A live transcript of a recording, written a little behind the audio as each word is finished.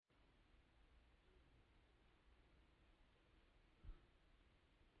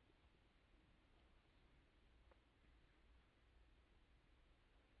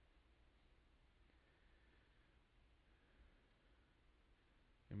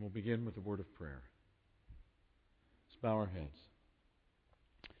And we'll begin with a word of prayer. Let's bow our heads.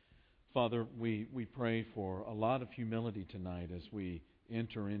 Father, we pray for a lot of humility tonight as we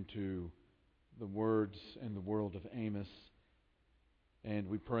enter into the words and the world of Amos. And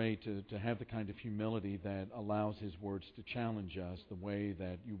we pray to have the kind of humility that allows His words to challenge us the way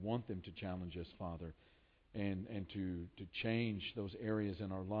that you want them to challenge us, Father, and to change those areas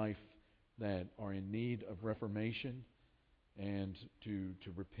in our life that are in need of reformation, and to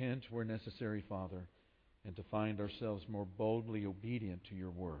repent where necessary, Father, and to find ourselves more boldly obedient to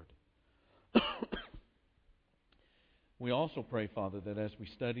your word. We also pray, Father, that as we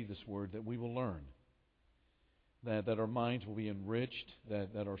study this word, that we will learn, that our minds will be enriched, that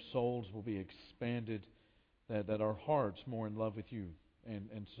our souls will be expanded, that our hearts more in love with you.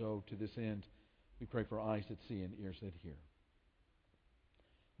 And so, to this end, we pray for eyes that see and ears that hear.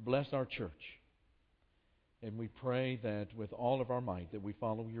 Bless our church. And we pray that with all of our might, that we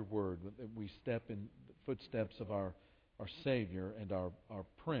follow your word, that we step in the footsteps of our Savior and our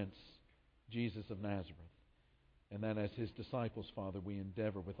Prince, Jesus of Nazareth. And that as His disciples, Father, we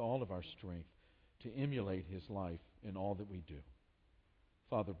endeavor with all of our strength to emulate His life in all that we do.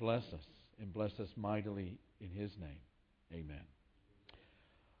 Father, bless us, and bless us mightily in His name. Amen.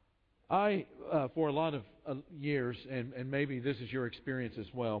 I, for a lot of years, and maybe this is your experience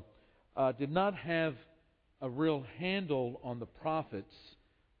as well, did not have a real handle on the prophets,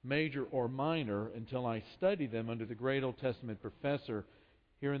 major or minor, until I studied them under the great Old Testament professor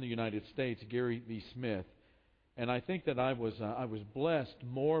here in the United States, Gary V. Smith. And I think that I was blessed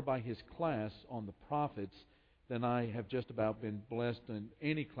more by his class on the prophets than I have just about been blessed in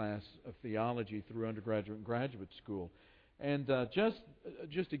any class of theology through undergraduate and graduate school. And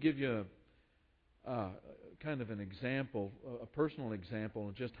just to give you kind of an example, a personal example,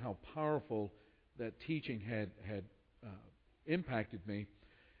 of just how powerful that teaching had impacted me.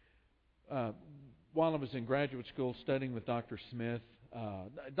 While I was in graduate school studying with Dr. Smith,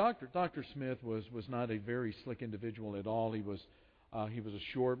 Dr. Smith was not a very slick individual at all. He was a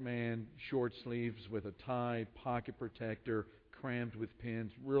short man, short sleeves with a tie, pocket protector, crammed with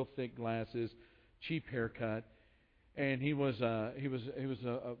pins, real thick glasses, cheap haircut, and he was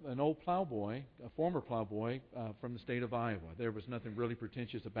an old plowboy, a former plowboy from the state of Iowa. There was nothing really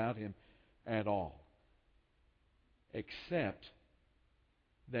pretentious about him at all, except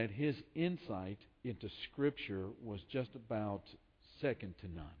that his insight into Scripture was just about second to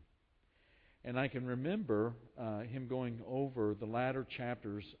none. And I can remember him going over the latter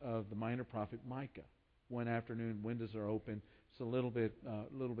chapters of the minor prophet Micah. One afternoon, windows are open. It's a little bit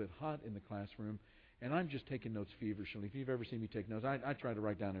hot in the classroom, and I'm just taking notes feverishly. If you've ever seen me take notes, I try to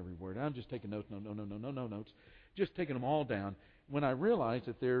write down every word. I'm just taking notes, no notes, just taking them all down. When I realize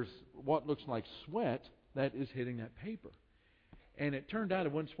that there's what looks like sweat that is hitting that paper. And it turned out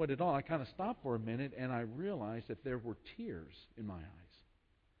it wasn't sweat at all. I kind of stopped for a minute, and I realized that there were tears in my eyes.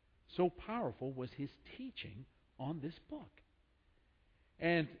 So powerful was his teaching on this book.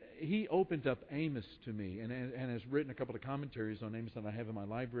 And he opened up Amos to me, and has written a couple of commentaries on Amos that I have in my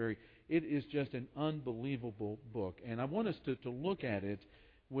library. It is just an unbelievable book. And I want us to look at it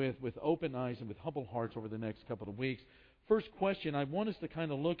with open eyes and with humble hearts over the next couple of weeks. First question I want us to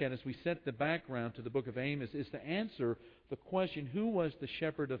kind of look at as we set the background to the book of Amos is to answer the question, who was the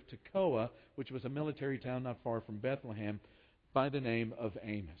shepherd of Tekoa, which was a military town not far from Bethlehem, by the name of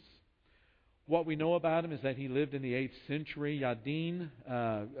Amos. What we know about him is that he lived in the 8th century. Yadin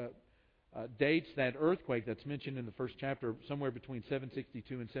dates that earthquake that's mentioned in the first chapter somewhere between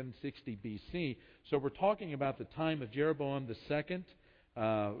 762 and 760 B.C. So we're talking about the time of Jeroboam II,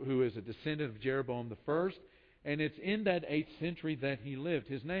 who is a descendant of Jeroboam I. And it's in that 8th century that he lived.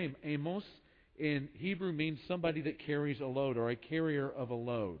 His name, Amos, in Hebrew means somebody that carries a load, or a carrier of a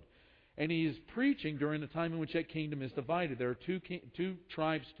load. And he is preaching during the time in which that kingdom is divided. There are two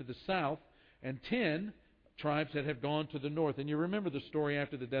tribes to the south and 10 tribes that have gone to the north. And you remember the story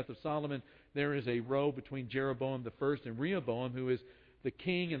after the death of Solomon. There is a row between Jeroboam I and Rehoboam, who is the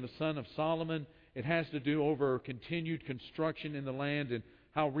king and the son of Solomon. It has to do over continued construction in the land and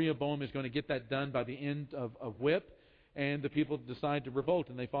how Rehoboam is going to get that done by the end of Whip. And the people decide to revolt,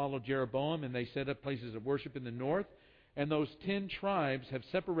 and they follow Jeroboam, and they set up places of worship in the north. And those 10 tribes have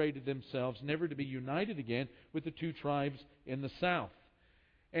separated themselves, never to be united again with the 2 tribes in the south.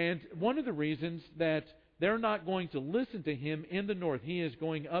 And one of the reasons that they're not going to listen to him in the north, he is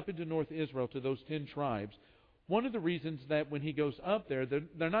going up into North Israel to those 10 tribes. One of the reasons that when he goes up there,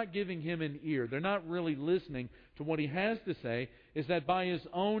 they're not giving him an ear, they're not really listening to what he has to say, is that by his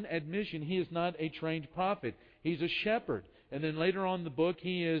own admission, he is not a trained prophet. He's a shepherd. And then later on in the book,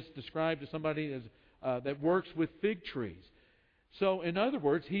 he is described as somebody that works with fig trees. So, in other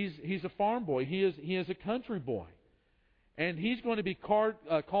words, he's a farm boy. He is a country boy. And he's going to be called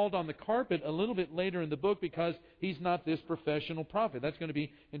on the carpet a little bit later in the book because he's not this professional prophet. That's going to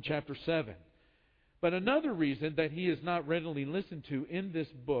be in chapter 7. But another reason that he is not readily listened to in this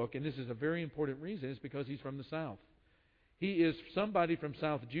book, and this is a very important reason, is because he's from the south. He is somebody from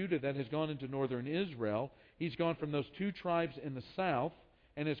South Judah that has gone into northern Israel. He's gone from those 2 tribes in the south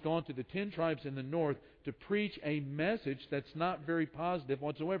and has gone to the 10 tribes in the north to preach a message that's not very positive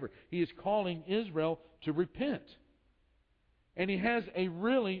whatsoever. He is calling Israel to repent. And he has a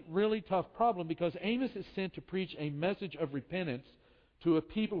really, really tough problem because Amos is sent to preach a message of repentance to a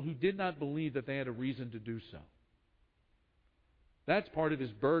people who did not believe that they had a reason to do so. That's part of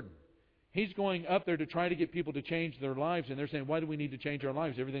his burden. He's going up there to try to get people to change their lives, and they're saying, why do we need to change our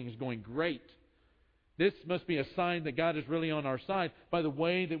lives? Everything is going great. This must be a sign that God is really on our side by the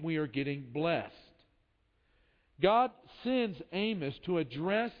way that we are getting blessed. God sends Amos to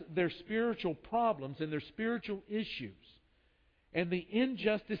address their spiritual problems and their spiritual issues and the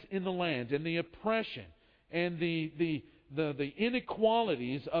injustice in the land and the oppression and the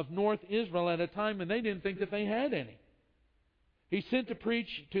inequalities of North Israel at a time when they didn't think that they had any. He's sent to preach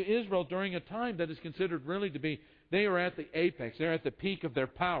to Israel during a time that is considered really to be, they are at the apex, they're at the peak of their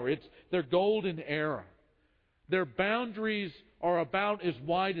power. It's their golden era. Their boundaries are about as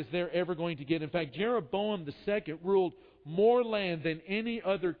wide as they're ever going to get. In fact, Jeroboam II ruled more land than any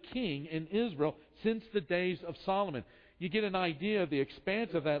other king in Israel since the days of Solomon. You get an idea of the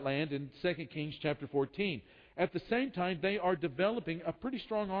expanse of that land in 2 Kings chapter 14. At the same time, they are developing a pretty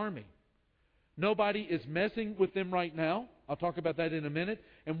strong army. Nobody is messing with them right now. I'll talk about that in a minute.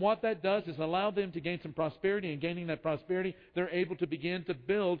 And what that does is allow them to gain some prosperity. And gaining that prosperity, they're able to begin to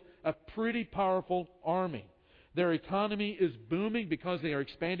build a pretty powerful army. Their economy is booming because they are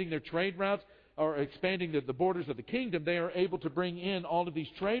expanding their trade routes or expanding the borders of the kingdom. They are able to bring in all of these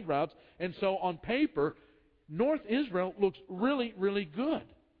trade routes. And so on paper, North Israel looks really, really good.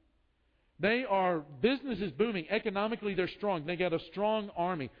 Business is booming. Economically, they're strong. They got a strong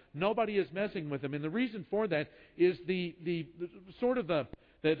army. Nobody is messing with them. And the reason for that is the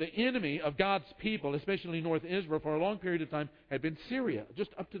enemy of God's people, especially North Israel, for a long period of time, had been Syria,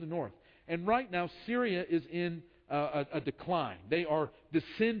 just up to the north. And right now, Syria is in a decline. They are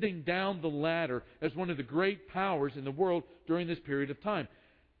descending down the ladder as one of the great powers in the world during this period of time.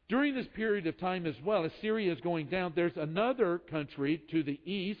 During this period of time as well, as Syria is going down, there's another country to the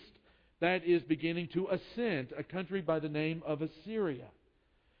east that is beginning to ascend, a country by the name of Assyria.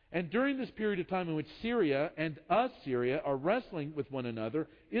 And during this period of time in which Syria and Assyria are wrestling with one another,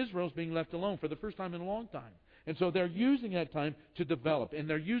 Israel's being left alone for the first time in a long time. And so they're using that time to develop, and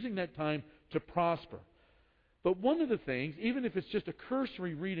they're using that time to prosper. But one of the things, even if it's just a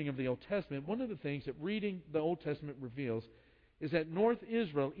cursory reading of the Old Testament, one of the things that reading the Old Testament reveals is that North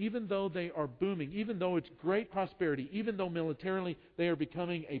Israel, even though they are booming, even though it's great prosperity, even though militarily they are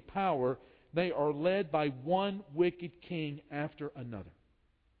becoming a power, they are led by one wicked king after another.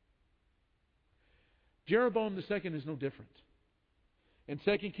 Jeroboam II is no different. In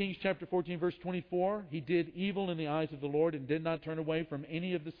 2 Kings chapter 14, verse 24, he did evil in the eyes of the Lord and did not turn away from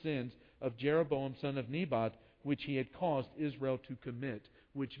any of the sins of Jeroboam, son of Nebat, which he had caused Israel to commit,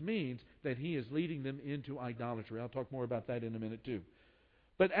 which means that he is leading them into idolatry. I'll talk more about that in a minute too.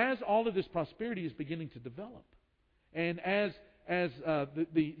 But as all of this prosperity is beginning to develop, and as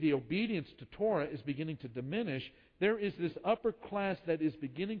the obedience to Torah is beginning to diminish, there is this upper class that is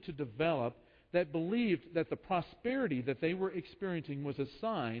beginning to develop that believed that the prosperity that they were experiencing was a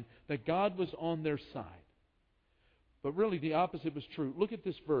sign that God was on their side. But really the opposite was true. Look at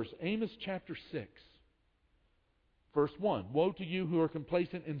this verse, Amos chapter 6. Verse 1, Woe to you who are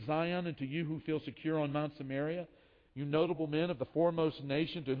complacent in Zion and to you who feel secure on Mount Samaria, you notable men of the foremost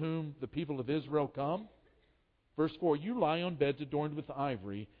nation to whom the people of Israel come. Verse 4, You lie on beds adorned with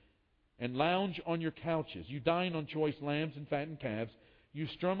ivory and lounge on your couches. You dine on choice lambs and fattened calves. You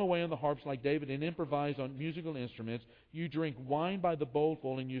strum away on the harps like David and improvise on musical instruments. You drink wine by the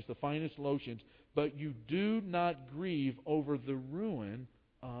bowlful and use the finest lotions, but you do not grieve over the ruin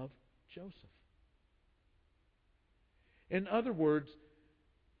of Joseph. In other words,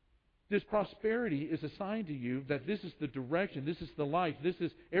 this prosperity is a sign to you that this is the direction, this is the life,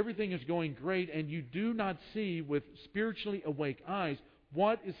 everything is going great, and you do not see with spiritually awake eyes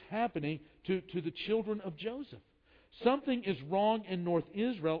what is happening to the children of Joseph. Something is wrong in North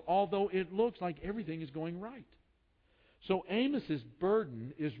Israel, although it looks like everything is going right. So Amos's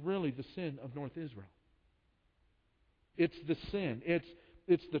burden is really the sin of North Israel. It's the sin.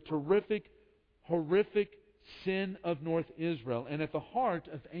 It's the terrific, horrific sin of North Israel. And at the heart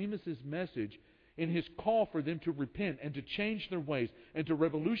of Amos's message in His call for them to repent and to change their ways and to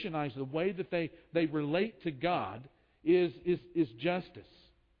revolutionize the way that they relate to God is justice.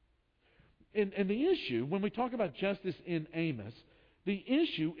 And the issue, when we talk about justice in Amos, the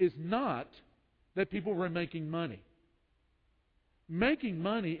issue is not that people were making money. Making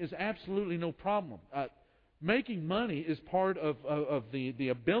money is absolutely no problem. Making money is part of the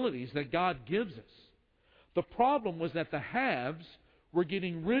abilities that God gives us. The problem was that the haves were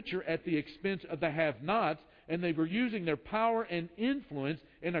getting richer at the expense of the have-nots, and they were using their power and influence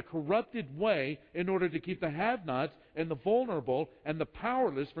in a corrupted way in order to keep the have-nots and the vulnerable and the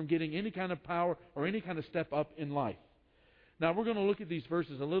powerless from getting any kind of power or any kind of step up in life. Now, we're going to look at these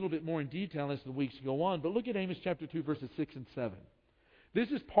verses a little bit more in detail as the weeks go on, but look at Amos chapter 2, verses 6 and 7. This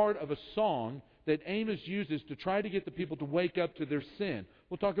is part of a song that Amos uses to try to get the people to wake up to their sin.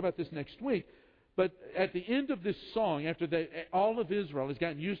 We'll talk about this next week. But at the end of this song, after all of Israel has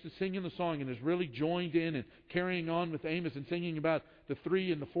gotten used to singing the song and has really joined in and carrying on with Amos and singing about the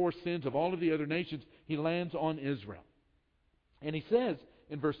 3 and the 4 sins of all of the other nations, he lands on Israel. And he says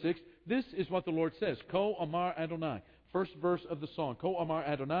in verse 6, this is what the Lord says, Ko Amar Adonai. First verse of the song, Ko Amar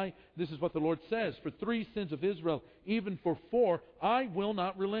Adonai, this is what the Lord says, for 3 sins of Israel, even for 4, I will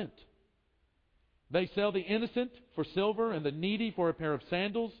not relent. They sell the innocent for silver and the needy for a pair of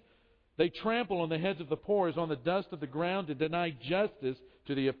sandals. They trample on the heads of the poor as on the dust of the ground and deny justice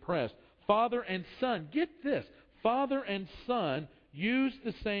to the oppressed. Father and son, get this, father and son use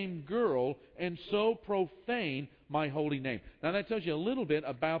the same girl and so profane my holy name. Now that tells you a little bit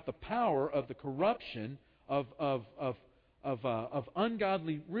about the power of the corruption of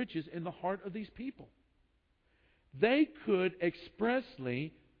ungodly riches in the heart of these people. They could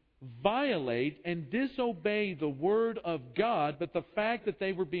expressly violate and disobey the Word of God, but the fact that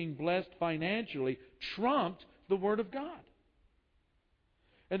they were being blessed financially trumped the Word of God.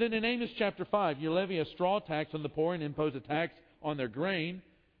 And then in Amos chapter 5, you levy a straw tax on the poor and impose a tax on their grain.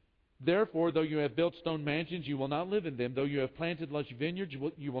 Therefore, though you have built stone mansions, you will not live in them. Though you have planted lush vineyards,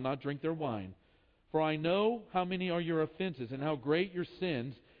 you will not drink their wine. For I know how many are your offenses and how great your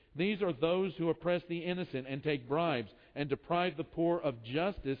sins. These are those who oppress the innocent and take bribes and deprive the poor of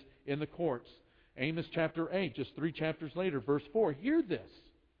justice in the courts. Amos chapter 8, just 3 chapters later, verse 4. Hear this,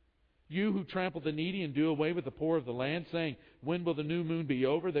 you who trample the needy and do away with the poor of the land, saying, when will the new moon be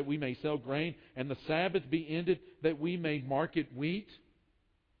over, that we may sell grain, and the Sabbath be ended, that we may market wheat?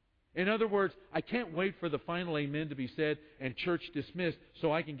 In other words, I can't wait for the final amen to be said and church dismissed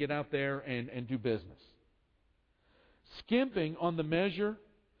so I can get out there and do business. Skimping on the measure,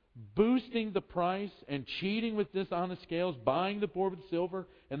 boosting the price, and cheating with dishonest scales, buying the poor with silver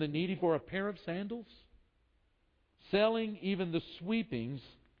and the needy for a pair of sandals, selling even the sweepings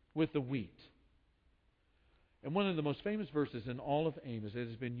with the wheat. And one of the most famous verses in all of Amos, it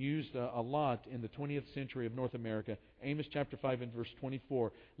has been used a lot in the 20th century of North America, Amos chapter 5 and verse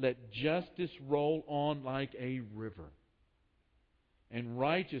 24, let justice roll on like a river, and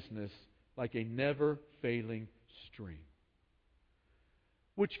righteousness like a never-failing stream.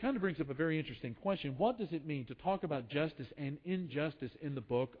 Which kind of brings up a very interesting question. What does it mean to talk about justice and injustice in the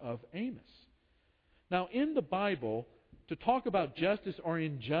book of Amos? Now, in the Bible, to talk about justice or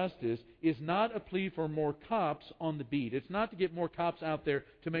injustice is not a plea for more cops on the beat. It's not to get more cops out there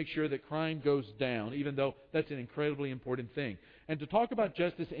to make sure that crime goes down, even though that's an incredibly important thing. And to talk about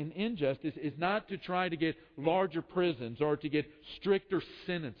justice and injustice is not to try to get larger prisons or to get stricter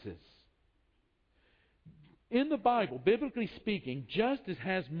sentences. In the Bible, biblically speaking, justice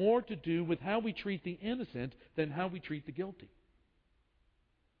has more to do with how we treat the innocent than how we treat the guilty.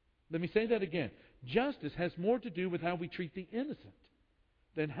 Let me say that again. Justice has more to do with how we treat the innocent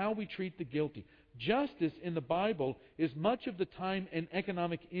than how we treat the guilty. Justice in the Bible is much of the time an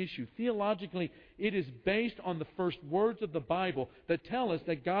economic issue. Theologically, it is based on the first words of the Bible that tell us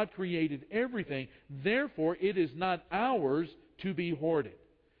that God created everything. Therefore, it is not ours to be hoarded.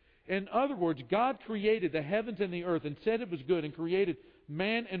 In other words, God created the heavens and the earth and said it was good, and created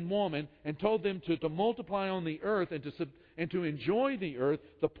man and woman and told them to multiply on the earth and to enjoy the earth,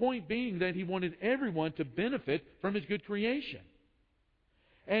 the point being that He wanted everyone to benefit from His good creation.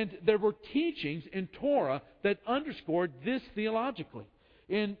 And there were teachings in Torah that underscored this theologically.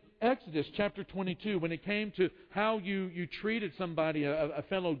 In Exodus chapter 22, when it came to how you treated somebody, a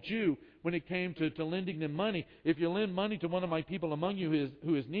fellow Jew, when it came to lending them money, if you lend money to one of my people among you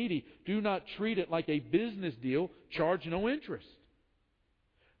who is needy, do not treat it like a business deal, charge no interest.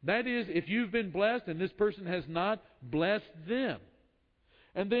 That is, if you've been blessed and this person has not, bless them.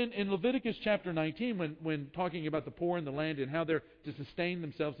 And then in Leviticus chapter 19, when talking about the poor in the land and how they're to sustain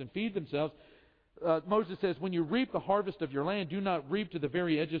themselves and feed themselves, Moses says, when you reap the harvest of your land, do not reap to the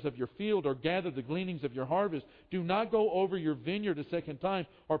very edges of your field or gather the gleanings of your harvest. Do not go over your vineyard a second time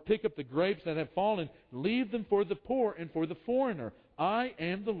or pick up the grapes that have fallen. Leave them for the poor and for the foreigner. I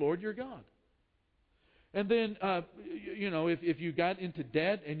am the Lord your God. And then, if you got into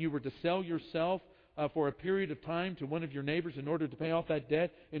debt and you were to sell yourself for a period of time to one of your neighbors in order to pay off that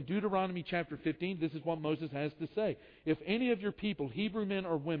debt, in Deuteronomy chapter 15, this is what Moses has to say. If any of your people, Hebrew men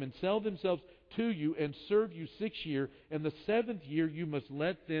or women, sell themselves to you and serve you 6 years, in the 7th year you must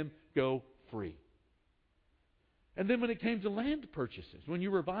let them go free. And then when it came to land purchases, when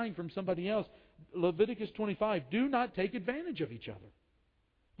you were buying from somebody else, Leviticus 25, do not take advantage of each other,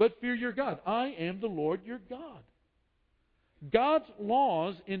 but fear your God. I am the Lord your God. God's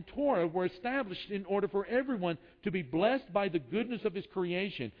laws in Torah were established in order for everyone to be blessed by the goodness of His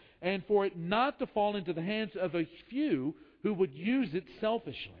creation and for it not to fall into the hands of a few who would use it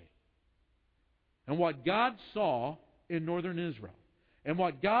selfishly. And what God saw in northern Israel and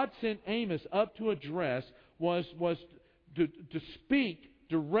what God sent Amos up to address was to speak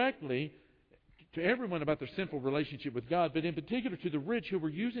directly to everyone about their sinful relationship with God, but in particular to the rich who were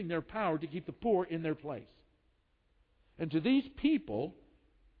using their power to keep the poor in their place. And to these people,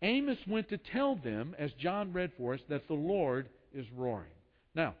 Amos went to tell them, as John read for us, that the Lord is roaring.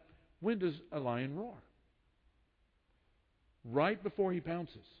 Now, when does a lion roar? Right before he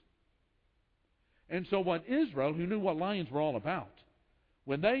pounces. And so what Israel, who knew what lions were all about,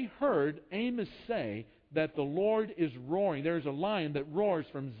 when they heard Amos say that the Lord is roaring, there is a lion that roars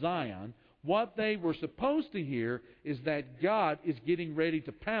from Zion, what they were supposed to hear is that God is getting ready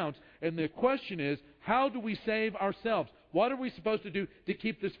to pounce. And the question is, how do we save ourselves? What are we supposed to do to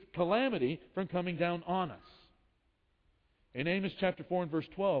keep this calamity from coming down on us? In Amos chapter 4 and verse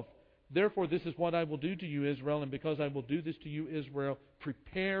 12, therefore this is what I will do to you, Israel, and because I will do this to you, Israel,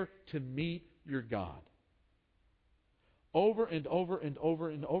 prepare to meet your God. Over and over and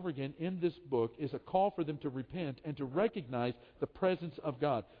over and over again in this book is a call for them to repent and to recognize the presence of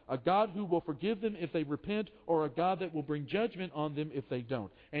God. A God who will forgive them if they repent, or a God that will bring judgment on them if they don't.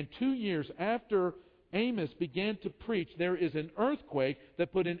 And 2 years after Amos began to preach, there is an earthquake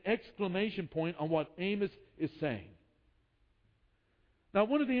that put an exclamation point on what Amos is saying. Now,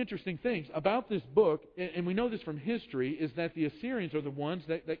 one of the interesting things about this book, and we know this from history, is that the Assyrians are the ones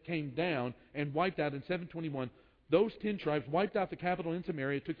that came down and wiped out in 721 those 10 tribes, wiped out the capital in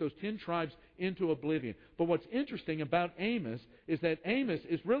Samaria, took those 10 tribes into oblivion. But what's interesting about Amos is that Amos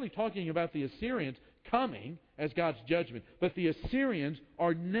is really talking about the Assyrians coming as God's judgment. But the Assyrians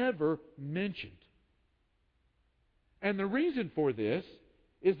are never mentioned. And the reason for this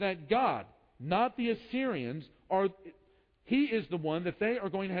is that God, not the Assyrians, He is the one that they are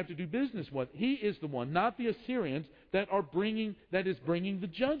going to have to do business with. He is the one, not the Assyrians, that is bringing the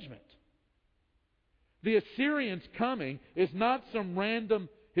judgment. The Assyrians coming is not some random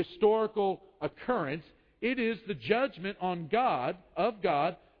historical occurrence. It is the judgment on God, of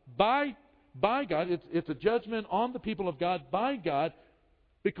God, by God. It's a judgment on the people of God by God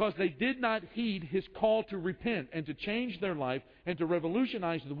because they did not heed His call to repent and to change their life and to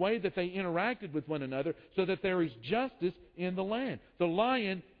revolutionize the way that they interacted with one another so that there is justice in the land. The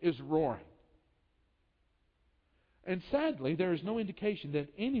lion is roaring. And sadly, there is no indication that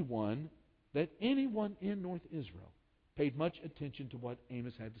anyone in North Israel paid much attention to what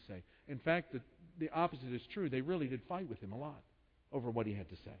Amos had to say. In fact, the opposite is true. They really did fight with him a lot over what he had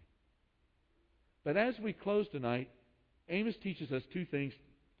to say. But as we close tonight, Amos teaches us two things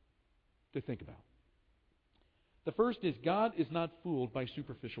to think about. The first is God is not fooled by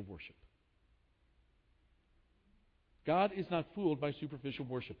superficial worship. God is not fooled by superficial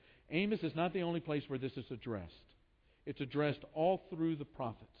worship. Amos is not the only place where this is addressed. It's addressed all through the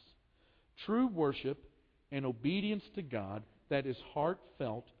prophets. True worship and obedience to God that is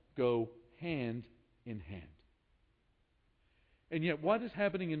heartfelt go hand in hand. And yet what is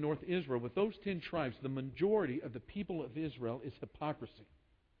happening in North Israel with those 10 tribes, the majority of the people of Israel, is hypocrisy.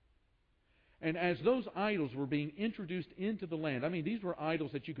 And as those idols were being introduced into the land, these were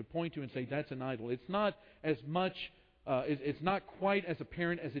idols that you could point to and say, that's an idol. It's not as much, it's not quite as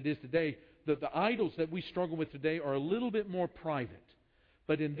apparent as it is today. The idols that we struggle with today are a little bit more private.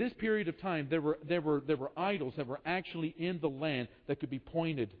 But in this period of time, there were idols that were actually in the land that could be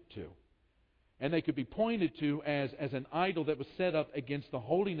pointed to. And they could be pointed to as an idol that was set up against the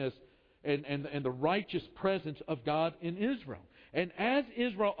holiness and the righteous presence of God in Israel. And as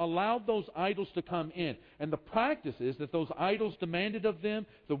Israel allowed those idols to come in, and the practices that those idols demanded of them,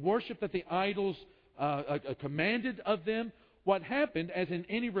 the worship that the idols commanded of them, what happened, as in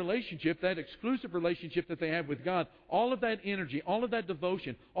any relationship, that exclusive relationship that they have with God, all of that energy, all of that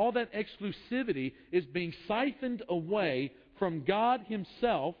devotion, all that exclusivity is being siphoned away from God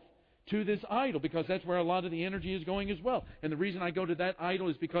Himself to this idol, because that's where a lot of the energy is going as well. And the reason I go to that idol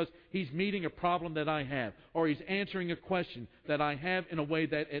is because he's meeting a problem that I have, or he's answering a question that I have in a way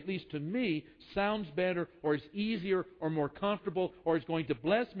that, at least to me, sounds better, or is easier, or more comfortable, or is going to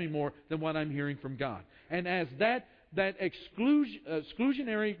bless me more than what I'm hearing from God. And as that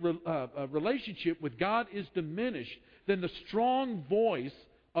exclusionary relationship with God is diminished, then the strong voice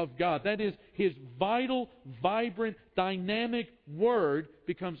of God, that is, His vital, vibrant, dynamic Word,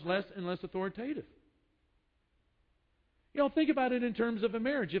 becomes less and less authoritative. Think about it in terms of a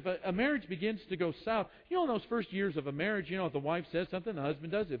marriage. If a marriage begins to go south, in those first years of a marriage, if the wife says something, the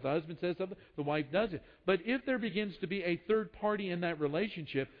husband does it. If the husband says something, the wife does it. But if there begins to be a third party in that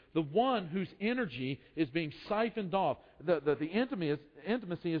relationship, the one whose energy is being siphoned off, the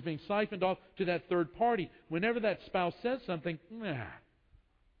intimacy is being siphoned off to that third party, whenever that spouse says something,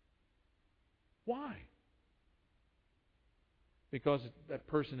 why? Because that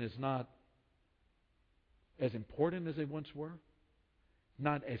person is not as important as they once were,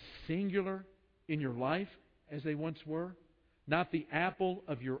 not as singular in your life as they once were, not the apple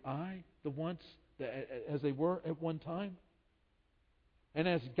of your eye as they were at one time. And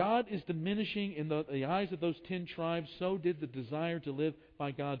as God is diminishing in the eyes of those 10 tribes, so did the desire to live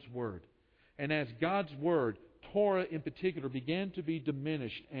by God's Word. And as God's Word, Torah in particular, began to be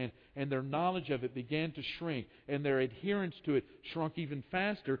diminished, and their knowledge of it began to shrink, and their adherence to it shrunk even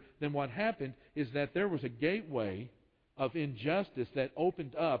faster, then what happened is that there was a gateway of injustice that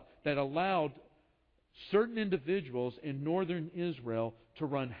opened up that allowed certain individuals in northern Israel to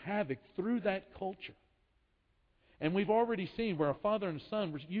run havoc through that culture. And we've already seen where a father and a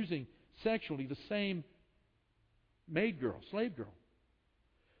son were using sexually the same maid girl, slave girl.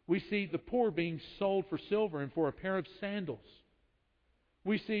 We see the poor being sold for silver and for a pair of sandals.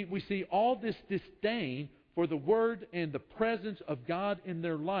 We see all this disdain for the Word and the presence of God in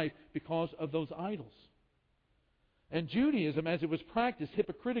their life because of those idols. And Judaism, as it was practiced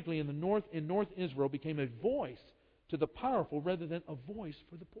hypocritically in North Israel, became a voice to the powerful rather than a voice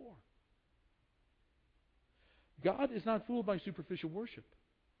for the poor. God is not fooled by superficial worship.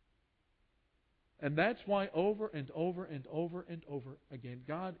 And that's why over and over and over and over again,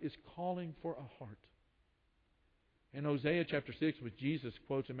 God is calling for a heart. In Hosea chapter 6, which Jesus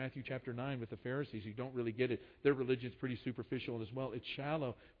quotes in Matthew chapter 9 with the Pharisees who don't really get it, their religion's pretty superficial as well. It's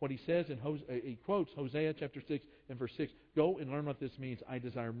shallow. What he says he quotes Hosea chapter 6 and verse 6. Go and learn what this means. I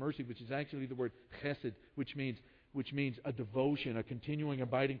desire mercy, which is actually the word chesed, which means a devotion, a continuing,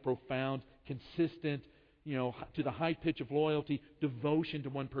 abiding, profound, consistent, to the high pitch of loyalty, devotion to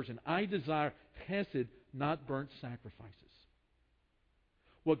one person. I desire chesed, not burnt sacrifices.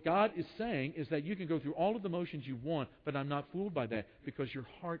 What God is saying is that you can go through all of the motions you want, but I'm not fooled by that because your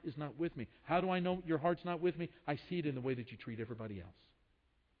heart is not with me. How do I know your heart's not with me? I see it in the way that you treat everybody else.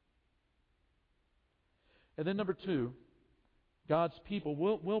 And then number 2, God's people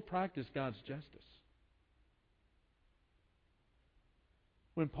will practice God's justice.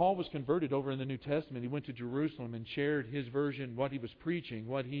 When Paul was converted over in the New Testament, he went to Jerusalem and shared his version, what he was preaching,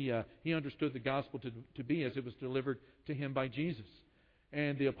 what he understood the gospel to be as it was delivered to him by Jesus.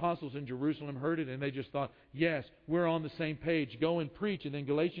 And the apostles in Jerusalem heard it, and they just thought, yes, we're on the same page. Go and preach. And then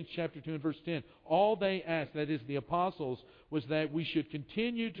Galatians chapter 2 and verse 10, all they asked, that is the apostles, was that we should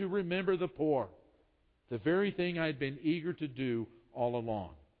continue to remember the poor, the very thing I had been eager to do all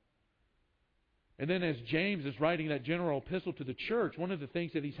along. And then as James is writing that general epistle to the church, one of the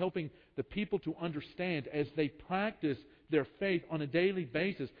things that he's helping the people to understand as they practice their faith on a daily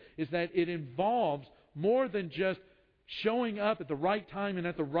basis is that it involves more than just showing up at the right time and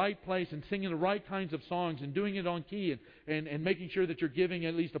at the right place and singing the right kinds of songs and doing it on key and making sure that you're giving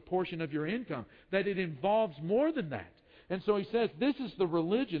at least a portion of your income. That it involves more than that. And so he says, this is the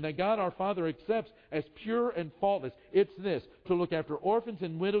religion that God our Father accepts as pure and faultless. It's this, to look after orphans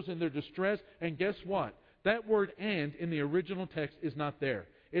and widows in their distress. And guess what? That word "and" in the original text is not there.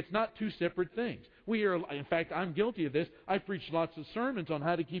 It's not two separate things. In fact, I'm guilty of this. I've preached lots of sermons on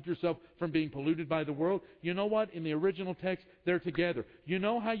how to keep yourself from being polluted by the world. You know what? In the original text, they're together. You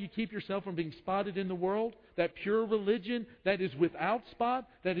know how you keep yourself from being spotted in the world? That pure religion that is without spot,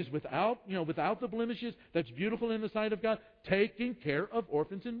 that is without the blemishes, that's beautiful in the sight of God, taking care of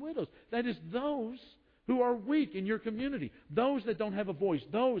orphans and widows. That is those who are weak in your community, those that don't have a voice,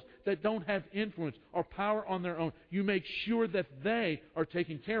 those that don't have influence or power on their own. You make sure that they are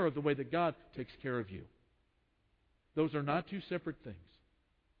taken care of the way that God takes care of you. Those are not two separate things.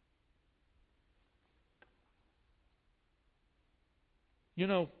 You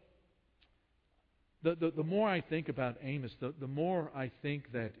know, the more I think about Amos, the more I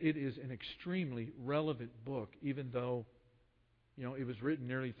think that it is an extremely relevant book, even though, it was written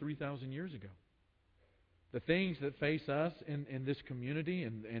nearly 3,000 years ago. The things that face us in this community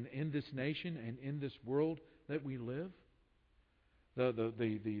and in this nation and in this world that we live,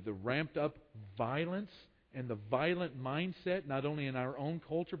 the ramped up violence and the violent mindset, not only in our own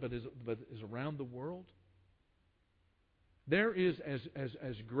culture but is around the world. There is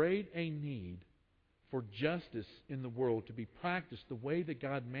as great a need for justice in the world to be practiced the way that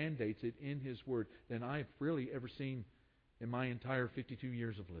God mandates it in His Word than I've really ever seen in my entire 52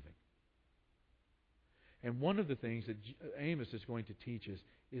 years of living. And one of the things that Amos is going to teach us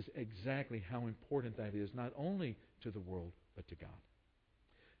is exactly how important that is, not only to the world, but to God.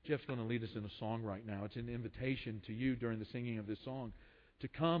 Jeff's going to lead us in a song right now. It's an invitation to you during the singing of this song to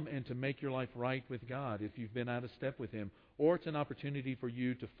come and to make your life right with God if you've been out of step with Him. Or it's an opportunity for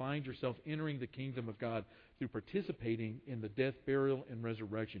you to find yourself entering the kingdom of God through participating in the death, burial, and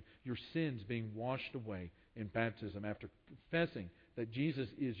resurrection. Your sins being washed away in baptism after confessing that Jesus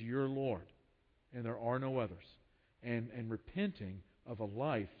is your Lord and there are no others. And repenting of a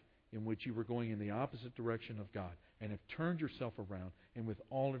life in which you were going in the opposite direction of God and have turned yourself around and with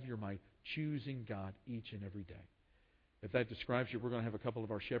all of your might choosing God each and every day. If that describes you, we're going to have a couple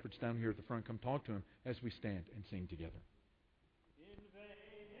of our shepherds down here at the front come talk to Him as we stand and sing together.